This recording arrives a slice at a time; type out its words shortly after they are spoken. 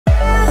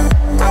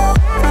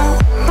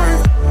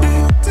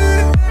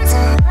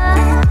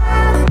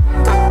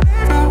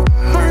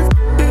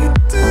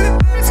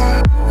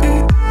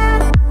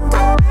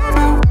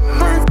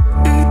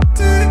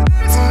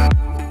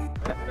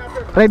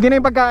Ready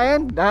na yung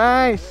pagkain?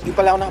 Nice! Hindi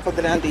pala ako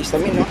nakapadala ng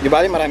histamine, no? Di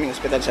ba maraming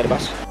ospital sa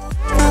labas?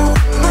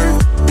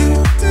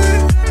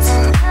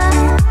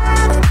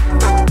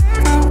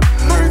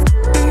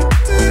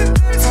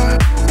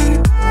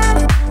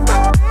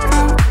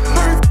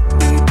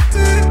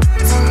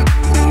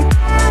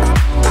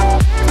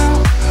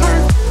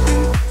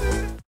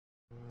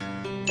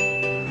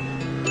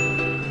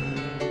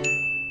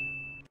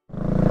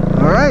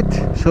 Alright,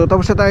 so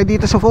tapos na tayo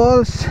dito sa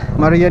falls.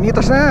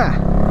 Marianitos na.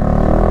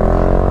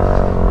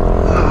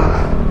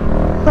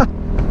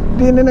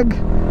 Di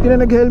na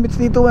nag-helmets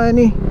dito,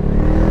 Manny.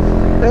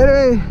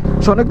 Anyway,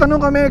 so nagtanong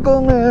kami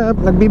kung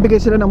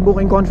nagbibigay sila ng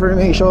booking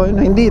confirmation.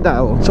 Hindi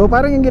daw. So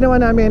parang yung ginawa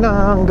namin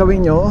na ang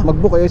gawin nyo,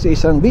 mag-book kayo sa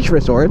isang beach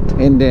resort,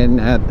 and then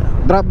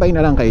drop by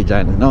na lang kayo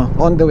dyan, no?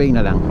 On the way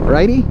na lang.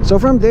 Righty?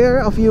 So from there,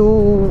 a few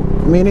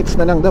minutes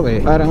na lang daw eh.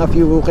 Parang a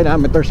few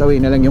kilometers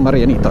away na lang yung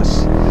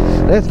Marianitos.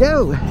 Let's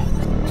go!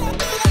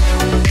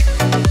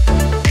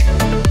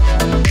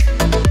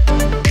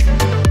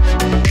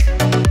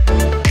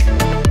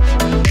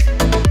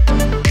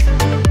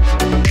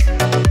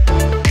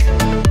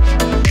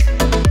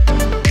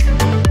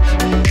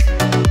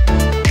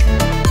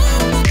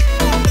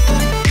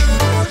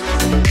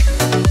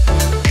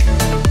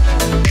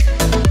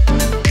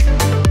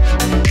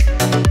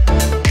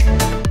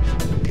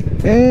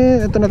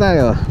 Ito na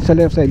tayo, sa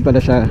left side pala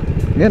siya.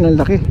 Yan, ang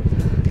laki.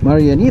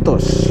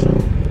 Marianitos.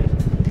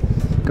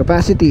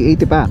 Capacity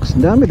 80 packs.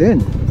 Dami din.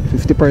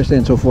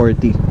 50%, so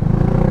 40.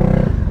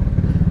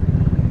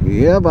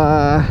 Yeah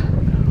ba?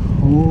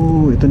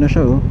 Oh, ito na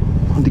siya oh.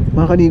 Hindi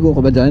makaligo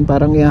ka ba dyan?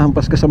 Parang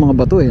ihahampas ka sa mga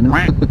bato eh, no?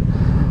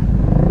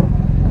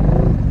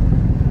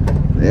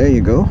 There you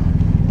go.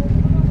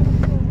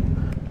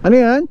 Ano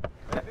yan?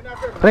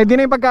 Ready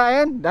na yung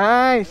pagkain?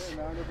 Nice!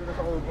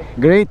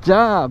 Great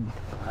job!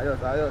 Ayos.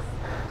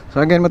 So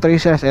again,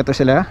 motoristas, eto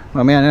sila.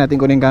 Mamaya na natin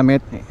kunin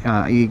gamit.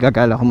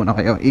 Igagala ko muna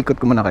kayo. Ikot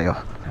ko muna kayo.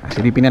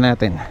 Silipin na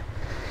natin.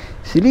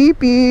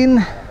 Silipin.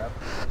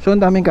 So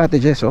ang daming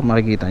cottages, oh,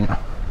 makikita nyo.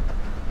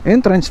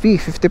 Entrance fee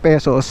 50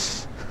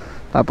 pesos.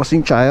 Tapos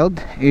yung child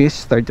is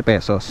 30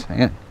 pesos.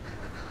 Ayan.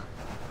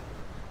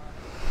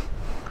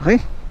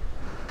 Okay.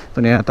 Ito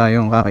na yata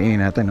yung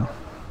kakainin natin,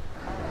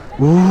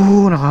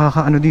 oh.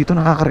 Nakakaano dito,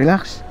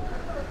 nakaka-relax.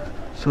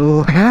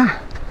 So yeah,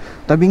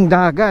 tabing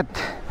dagat.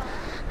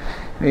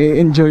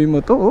 Enjoy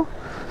mo to, oh.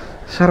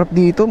 Sarap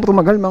dito,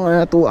 tumagal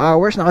mga 2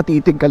 hours,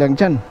 nakatitig ka lang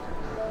dyan.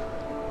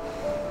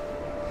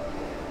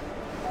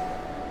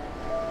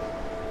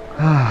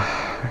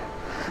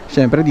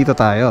 Siyempre dito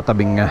tayo,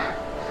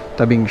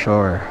 tabing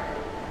shore.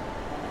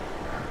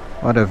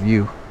 What a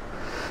view.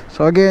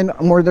 So again,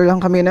 umorder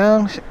lang kami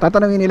ng,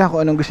 tatanungin nila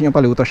kung anong gusto nyo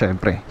paluto,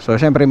 syempre. So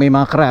syempre may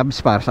mga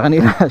crabs para sa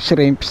kanila,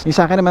 shrimps. Yung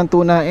sa akin naman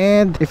tuna,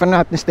 and if I'm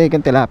not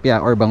mistaken,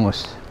 tilapia or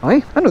bangus.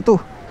 Okay, ano to?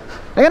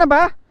 Ayan na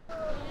ba?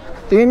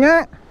 Tingin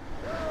nga.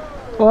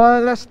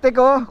 Wala stick,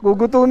 oh.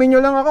 Gugutumin nyo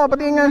lang ako.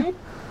 Patingin nga.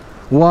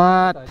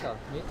 What?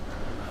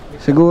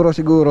 Siguro.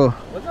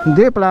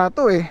 Hindi,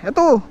 plato eh.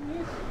 Ito.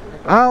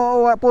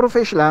 Puro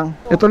fish lang.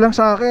 Ito lang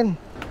sa akin.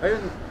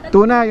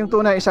 Tuna, yung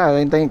tuna isa.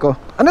 Hintayin ko.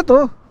 Ano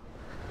to?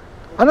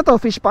 Ano to?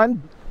 Fish pond?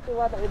 Ito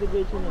wata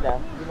irrigation nila.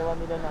 Ginawa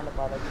nila na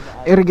para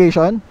ginawa.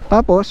 Irrigation?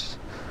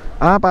 Tapos?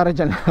 Para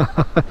dyan.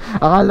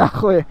 Akala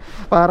ko eh.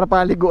 Para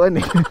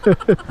paliguan eh.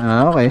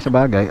 Okay,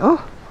 sabagay.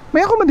 Oh,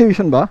 may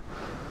accommodation ba?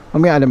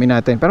 Mamaya alamin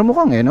natin. Pero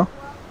mukhang no?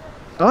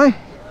 Okay,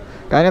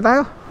 kaya na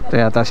tayo. Ito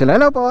yata sila.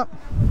 Hello po.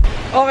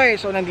 Okay,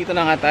 so nandito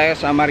na nga tayo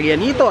sa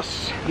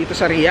Marianitos, dito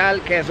sa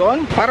Real,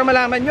 Quezon. Para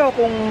malaman nyo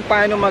kung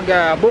paano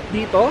mag-book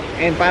dito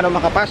and paano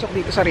makapasok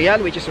dito sa Real,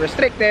 which is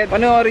restricted,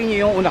 panoorin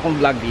nyo yung una kong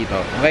vlog dito.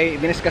 Okay,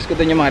 diniscuss ko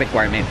doon yung mga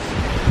requirements.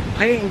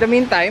 Okay, in the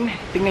meantime,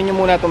 tingnan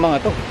nyo muna itong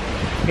mga to.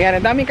 Kaya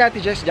ang daming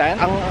cottages dyan.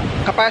 Ang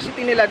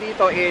capacity nila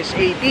dito is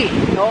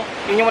 80, no?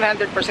 Yun yung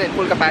 100%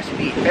 full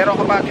capacity. Pero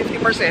kapag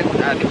 50%,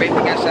 depende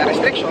nga sa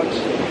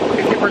restrictions,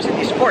 50%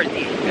 is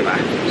 40, diba?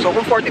 So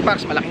kung 40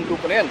 packs, malaking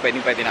grupo na yun,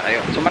 pwede na kayo.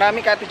 So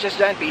maraming cottages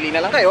dyan, pili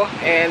na lang kayo.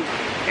 And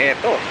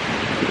eto,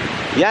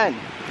 yan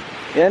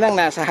ang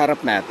nasa harap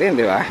natin,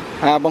 diba?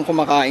 Habang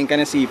kumakain ka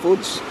ng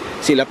seafoods,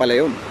 sila pala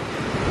yun.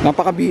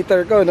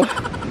 Napaka-bitter ko, no?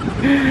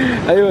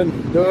 Ayun,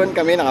 doon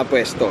kami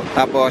nakapwesto.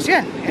 Tapos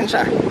yan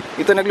siya.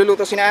 Ito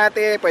nagluluto si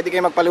ate, pwede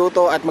kayo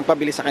magpaluto at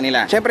magpabili sa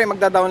kanila. Siyempre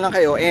magda-down lang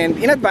kayo and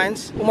in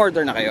advance,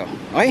 umorder na kayo.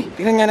 Okay,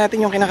 tingnan nga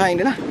natin yung kinakain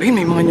nila. Ayun,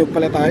 may mga nyug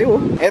pala tayo.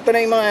 Ito na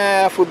yung mga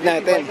food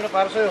natin.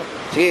 Para sa'yo.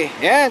 Sige,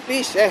 yan,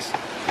 please, yes.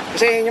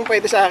 Kasi yun yung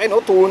pwede sa akin,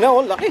 tuna,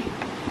 laki.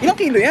 Ilang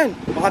kilo yan?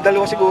 Mga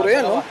 2 siguro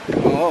yan,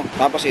 Oo.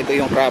 Tapos ito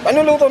yung crab.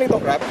 Anong luto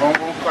nito, crab? Hong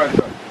Kong style.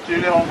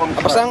 Chili Hong Kong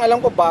style. Tapos ang alam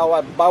ko,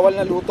 bawal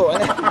na luto.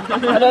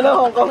 Ano na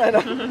Hong Kong, ano?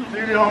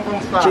 Chili Hong Kong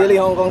style. Chili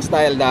Hong Kong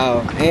style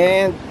daw.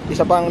 And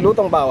isa pang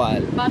lutong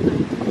bawal.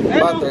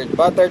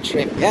 Buttered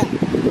shrimp. Yan.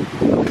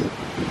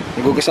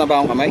 Nagugas na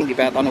ba akong kamay? Hindi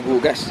pa ata ako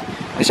nagugas.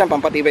 Ano siyang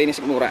pampatibay ni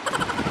Sigmura.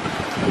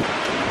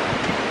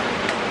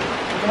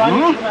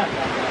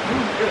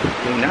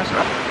 Yung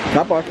nasa.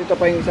 Tapos ito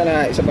pa yung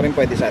isa pa rin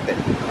pwede sa atin.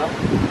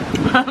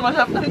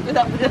 Masarap na rin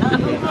pinakita.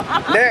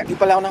 Hindi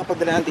pala ako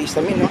nakapadala ng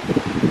histamine, no?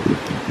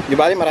 Di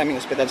ba maraming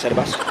ospital sa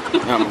labas?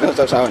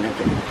 Magkasawsawan niyo.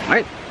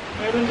 Alright.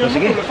 So,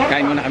 sige,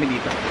 kain muna kami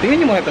dito.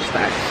 Tingnan nyo muna ito sa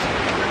taas.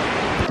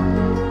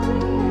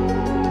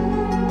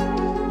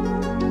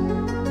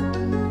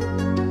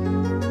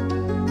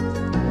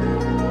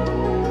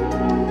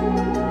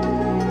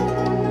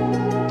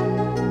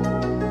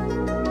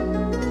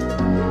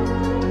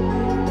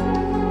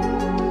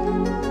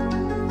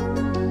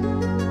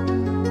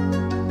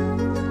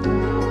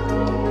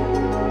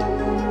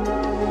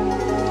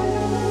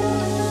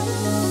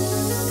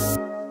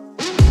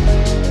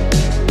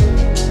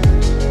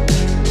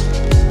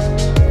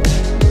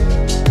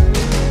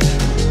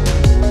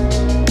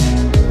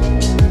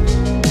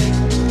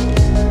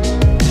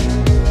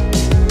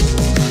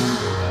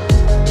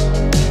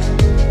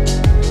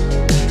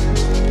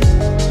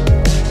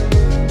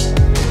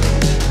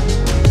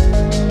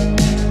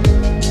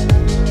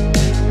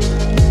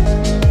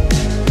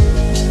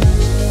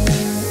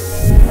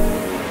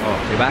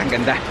 Diba?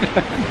 Ganda.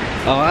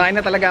 Kakain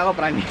na talaga ako,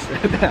 promise.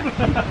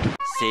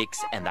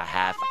 6.5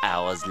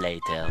 hours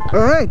later.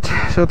 Alright,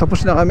 so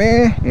tapos na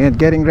kami and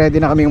getting ready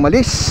na kami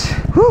umalis.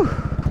 Whew!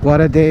 What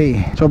a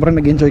day. Sobrang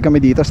nag-enjoy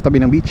kami dito sa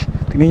tabi ng beach.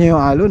 Tingnan nyo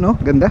yung alo, no?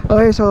 Ganda.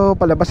 Okay, so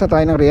palabas na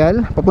tayo ng Real.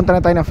 Papunta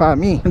na tayo ng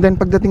Fami. And then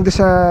pagdating doon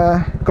sa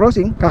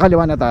crossing,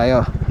 kakaliwa na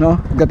tayo, no?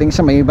 Pagdating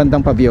sa may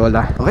bandang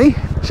Paviola. Okay,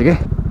 sige.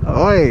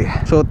 Okay,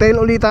 so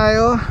tail ulit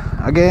tayo.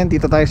 Again,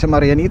 dito tayo sa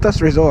Marianito's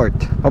Resort.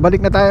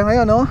 Pabalik na tayo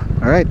ngayon, no?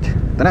 Alright,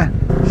 ito na.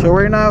 So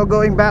we're now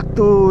going back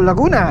to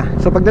Laguna.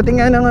 So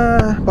pagdating nga ng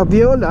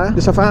Paviola,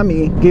 sa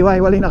Fami,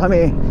 giwahiwalay na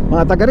kami.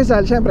 Mga taga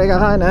Rizal, syempre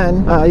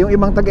kakanan. Yung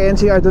ibang taga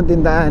NCR doon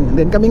tindaan.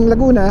 Then kaming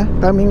Laguna,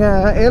 kaming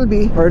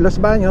LB or Los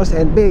Baños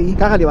and Bay,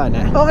 kakaliwa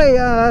na. Okay,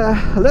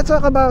 let's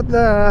talk about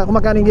kung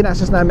magkano yung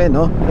ginastos namin,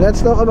 no? Let's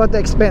talk about the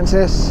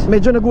expenses.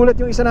 Medyo nagulat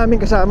yung isa namin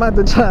kasama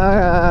doon sa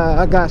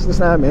gastos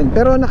namin.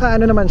 Pero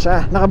naka-ano naman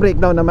siya,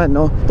 naka-breakdown naman,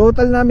 no?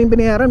 Total namin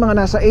binayaran mga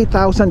nasa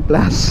 8,000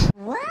 plus.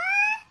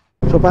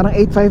 So parang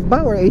 8.5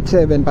 ba or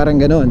 8.7, parang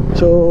ganon.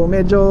 So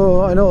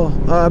medyo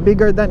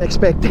bigger than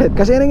expected.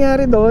 Kasi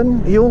nangyari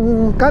doon,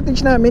 yung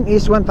cottage namin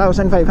is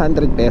 1,500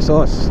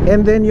 pesos.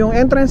 And then yung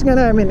entrance nga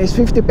namin is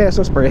 50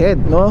 pesos per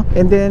head, no?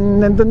 And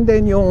then nandun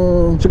din yung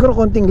siguro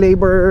konting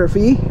labor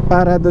fee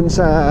para doon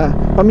sa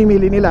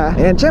pamimili nila.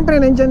 And syempre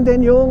nandyan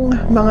din yung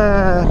mga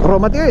raw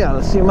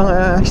materials, yung mga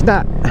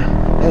isda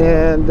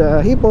and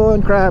hipon,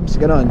 crabs,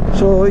 ganon.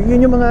 So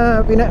yun yung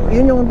mga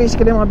yun yung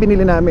basically mga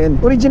binili namin.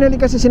 Originally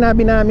kasi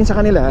sinabi namin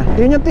sa kanila,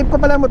 yun yung tip ko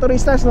pala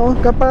motoristas, no?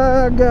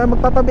 Kapag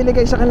magpapabili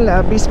kayo sa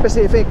kanila, be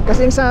specific.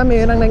 Kasi yung sa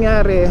amin ang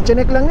nangyari,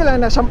 chinek lang nila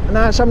na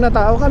siyam na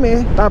tao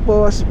kami,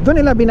 tapos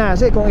doon nila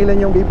binase kung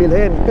ilan yung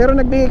bibilhin. Pero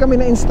nagbigay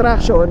kami ng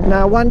instruction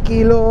na 1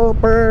 kilo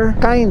per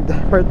kind,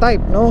 per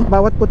type, no?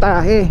 Bawat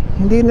putahe.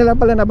 Hindi nila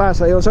pala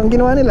nabasa yun. So ang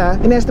ginawa nila,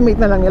 inestimate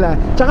na lang nila.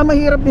 Tsaka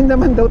mahirap din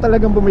naman daw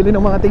talagang bumili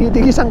ng mga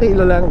tigi-tigi isang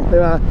kilo lang,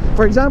 diba?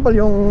 For example,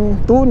 yung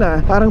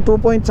tuna, parang 2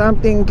 point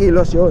something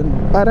kilos yun.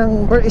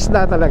 Parang per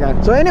isda talaga.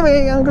 So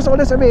anyway, ang gusto ko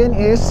lang sabihin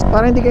is,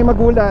 para hindi kayo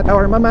magulat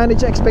or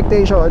ma-manage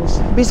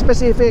expectations, be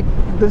specific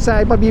dun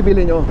sa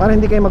ipabibili nyo para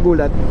hindi kayo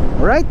magulat.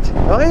 Alright?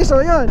 Okay, so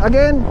yun.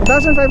 Again,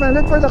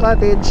 1,500 for the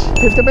cottage,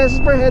 50 pesos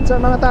per head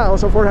sa mga tao,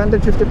 so 450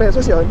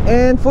 pesos yun.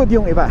 And food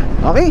yung iba.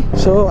 Okay?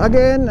 So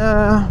again,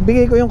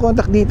 bigay ko yung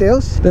contact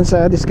details dun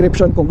sa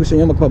description kung gusto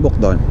nyo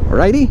magpabook doon.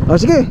 Alrighty? O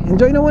sige,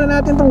 enjoy na muna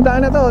natin tong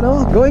daan na to,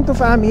 no? Going to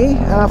Fami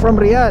from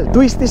Real.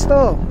 Twisties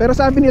to. Pero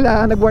sabi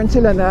nila, nag-warn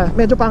sila na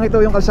medyo pangit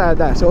yung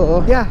kalsada.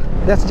 So yeah,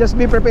 let's just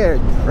be prepared.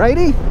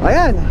 Righty?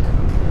 Ayan,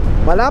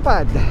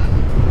 malapad.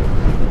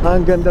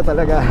 Ang ganda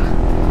talaga.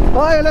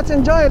 Okay, let's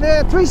enjoy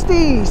the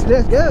twisties.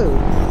 Let's go.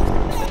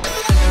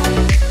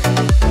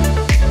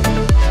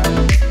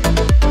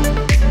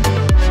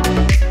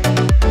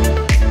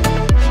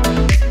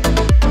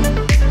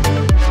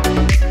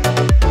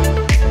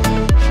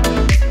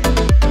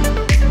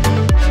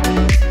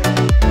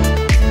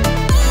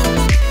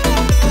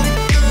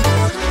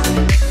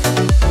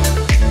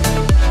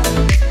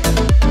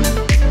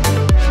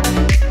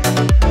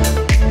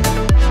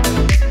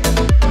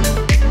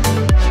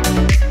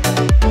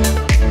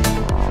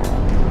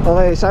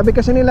 Okay, sabi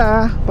kasi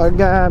nila pag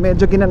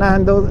medyo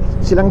ginanahan daw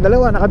silang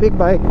dalawa naka big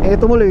bike,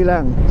 tumuloy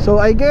lang.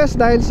 So I guess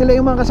dahil sila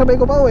yung mga kasabay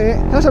ko pa uwi,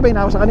 sasabay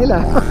na ako sa kanila.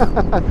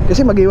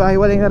 Kasi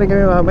mag-iwahiwalay na rin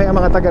kami mamaya,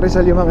 mga taga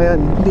Rizal yung mga yan.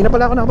 Hindi na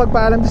pala ako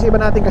nakapagpaalam sa iba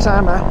nating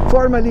kasama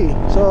formally.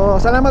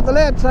 So salamat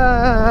ulit sa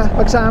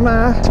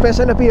pagsama.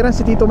 Special appearance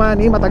si Tito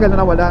Manny, matagal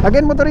na nawala.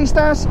 Again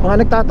motoristas,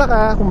 mga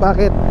nagtataka kung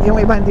bakit yung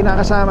iba hindi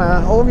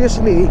nakasama,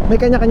 obviously may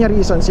kanya-kanya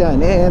reasons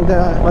yan. And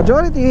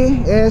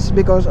majority is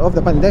because of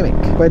the pandemic.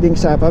 Pwedeng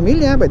sa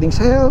pamilya, pwedeng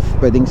sa health,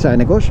 pwedeng sa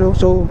negosyo.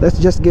 So let's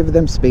just give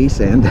them space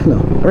and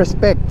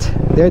respect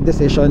their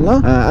decision, no?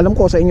 Alam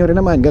ko sa inyo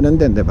rin naman ganun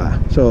din, diba?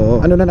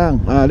 So ano na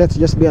lang, let's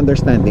just be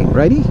understanding.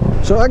 Ready?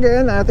 So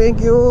again,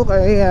 thank you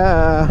kay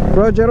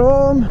Bro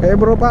Jerome, kay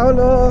Bro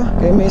Paolo,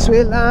 kay Miss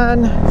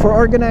Willan for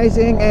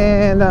organizing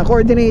and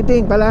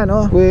coordinating pala,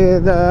 no,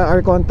 with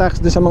our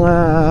contacts do sa mga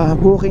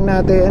booking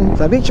natin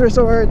sa beach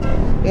resort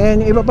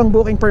and yung iba pang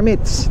booking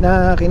permits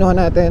na kinuha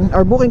natin,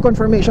 or booking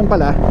confirmation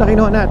pala na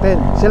kinuha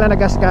natin. Sila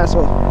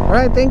nag-askaso.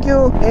 Alright, thank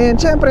you. And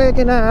syempre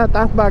kina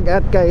Tankbag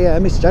at kay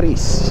Miss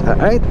Charis.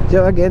 Alright,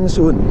 so again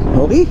soon.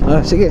 Okay?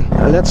 Sige,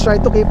 let's try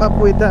to keep up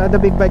with the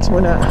big bikes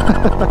muna.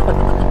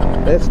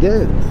 Let's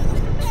go.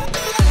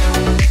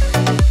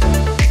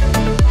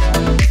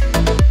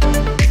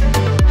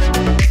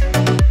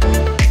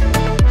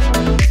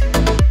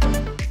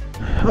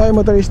 Okay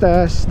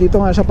motoristas, dito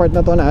nga sa part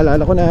na to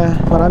naalala ko na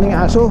maraming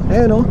aso,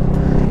 ayun, no?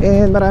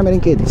 And marami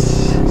rin kids.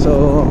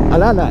 So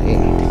alala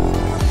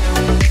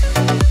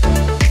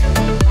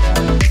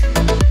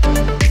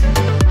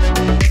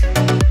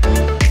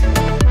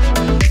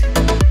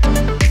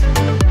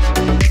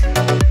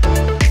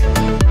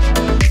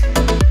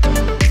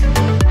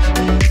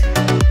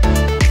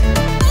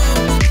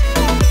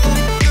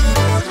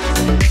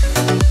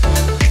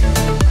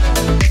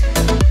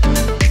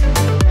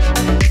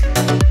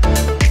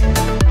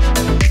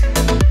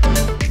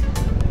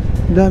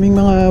daming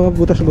mga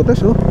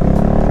butas-butas, oh.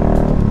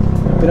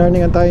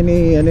 Pinarningan tayo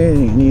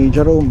ni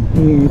Jerome,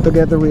 ni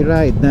Together We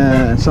Ride,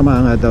 na sama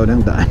nga daw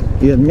ng daan.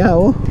 Yan nga,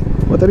 oh,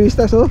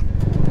 motoristas, oh.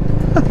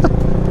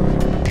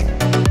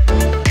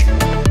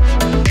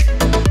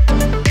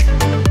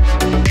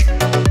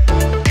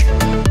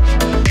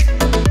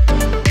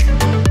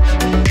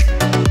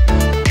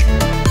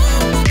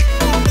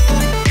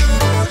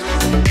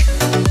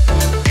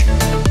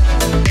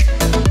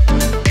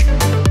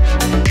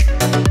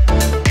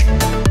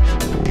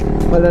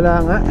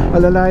 Malala nga,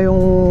 malala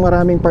yung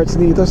maraming parts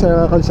dito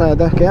sa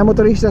kalsada. Kaya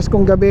motoristas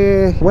kung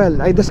gabi, well,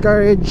 I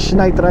discourage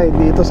night ride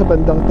dito sa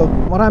bandang to.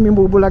 Maraming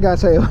bubulaga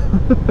sa'yo.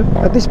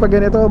 At least pag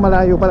ganito,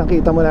 malayo pa lang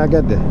kita mo na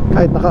agad eh.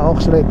 Kahit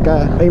naka-ox-ride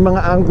ka, may mga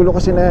angulo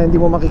kasi na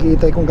hindi mo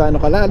makikita kung gaano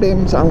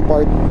kalalim, saang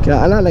part.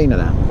 Kaya alalay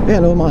na lang.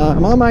 Ayan o,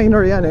 mga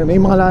minor yan eh. May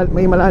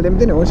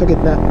malalim din sa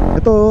gitna.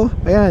 Ito,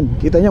 ayan,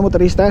 kita niya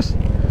motoristas,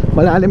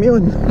 malalim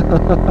yun.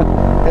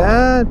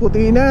 Ayan,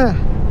 puti na.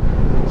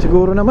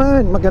 Siguro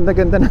naman,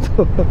 maganda-ganda na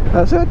to.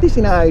 So at least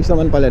inaayos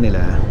naman pala nila.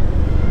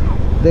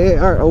 They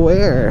are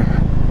aware.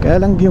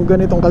 Kaya lang yung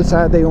ganitong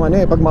kalsada yung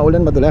pag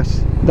maulan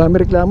madulas. Dami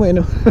reklamo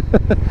no.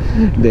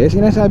 Hindi,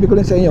 sinasabi ko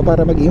lang sa inyo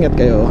para mag-ingat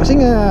kayo. Kasi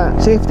nga,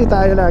 safety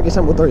tayo lagi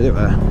sa motor, di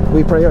ba?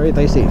 We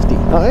prioritize safety.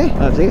 Okay?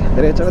 Sige,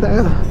 diretso na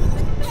tayo.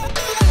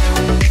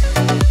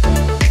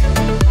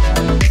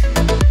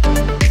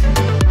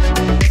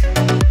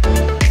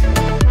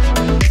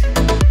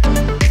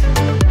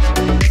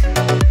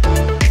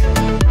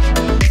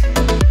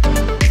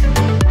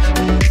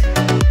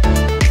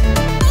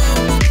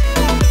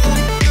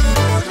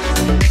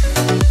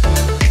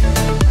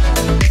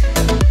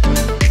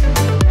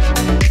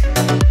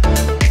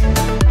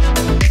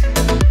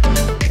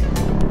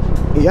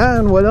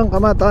 Yan, walang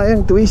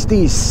kamatayang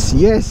twisties.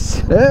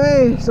 Yes.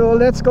 Anyway, so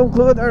let's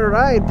conclude our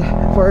ride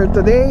for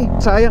today.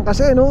 Sayang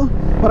kasi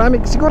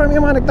siguro may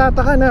mga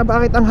nagtataka na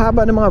bakit ang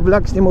haba ng mga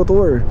vlogs ni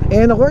MoTour.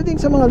 And according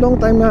sa mga long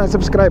time na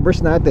subscribers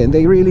natin,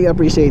 they really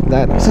appreciate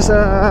that. Isa sa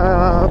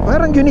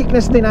parang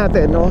uniqueness din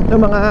natin, ng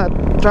mga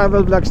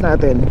travel vlogs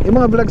natin. Yung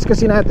mga vlogs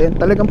kasi natin,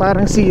 talagang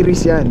parang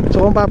series yan.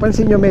 So kung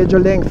papansin nyo, medyo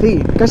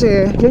lengthy.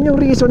 Kasi yan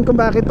yung reason kung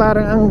bakit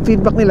parang ang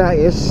feedback nila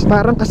is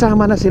parang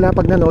kasama na sila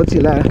pag nanood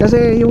sila.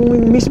 Kasi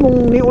yung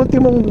mismong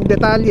ultimong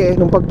detalye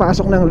nung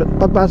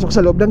pagpasok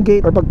sa loob ng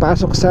gate or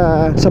pagpasok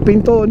sa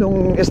pinto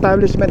nung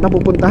establishment na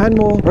pupuntahan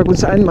mo or kung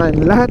saan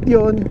man, lahat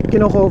yon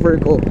kino-cover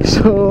ko.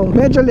 So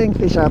medyo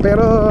lengthy siya,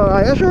 pero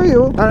I assure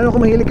you,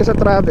 kung mahilig ka sa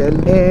travel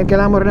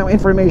kailangan mo rin ng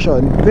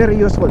information, very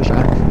useful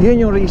siya.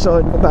 Yun yung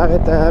reason kung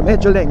bakit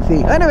medyo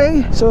lengthy.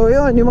 Anyway, so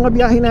yun, yung mga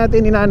biyahe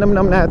natin,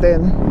 ninanamnam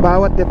natin,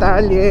 bawat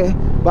detalye,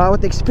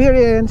 bawat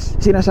experience,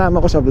 sinasama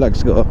ko sa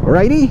vlogs ko.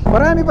 Alrighty?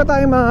 Marami pa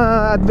tayong mga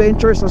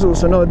adventures na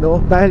susunod,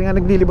 dahil nga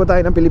naglilibot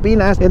tayo ng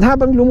Pilipinas, and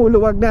habang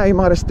lumuluwag na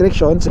yung mga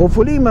restrictions,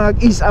 hopefully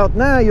mag-ease out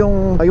na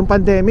yung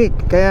pandemic.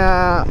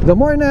 Kaya the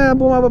more na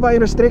bumababa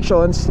yung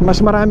restrictions, mas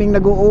maraming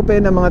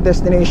nag-o-open ng mga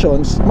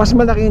destinations, mas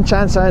malaki yung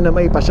chance na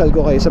may pasyal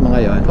ko kayo sa mga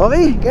yon.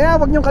 Okay?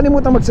 Kaya huwag niyong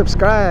kalimutan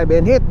mag-subscribe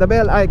and hit the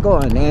bell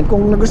icon. And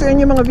kung nagustuhan niyo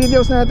yung mga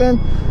videos natin,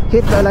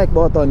 hit the like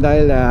button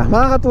dahil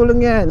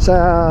makakatulong yan sa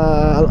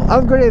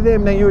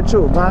algorithm ng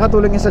YouTube,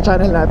 makakatulong yan sa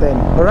channel natin.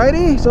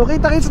 Alrighty? So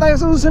kita-kits tayo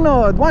sa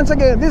susunod. Once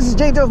again, this is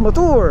JT of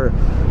MoTour.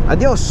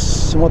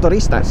 Adios,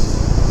 motoristas.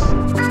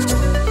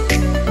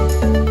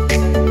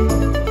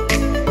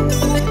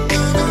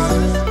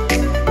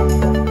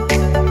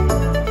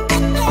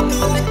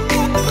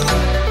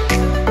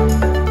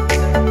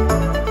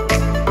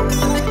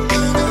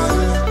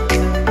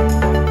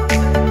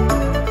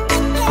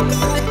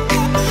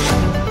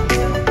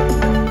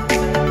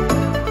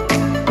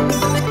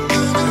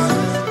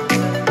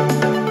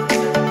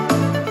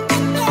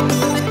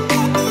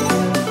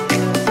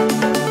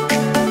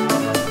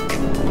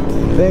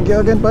 Thank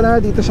you again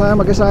pala dito sa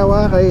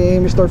mag-asawa kay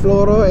Mr.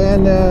 Floro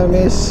and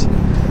Miss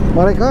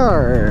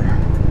Maricar.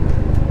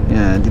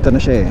 Yan, dito na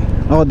siya eh.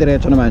 Ako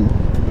diretso naman.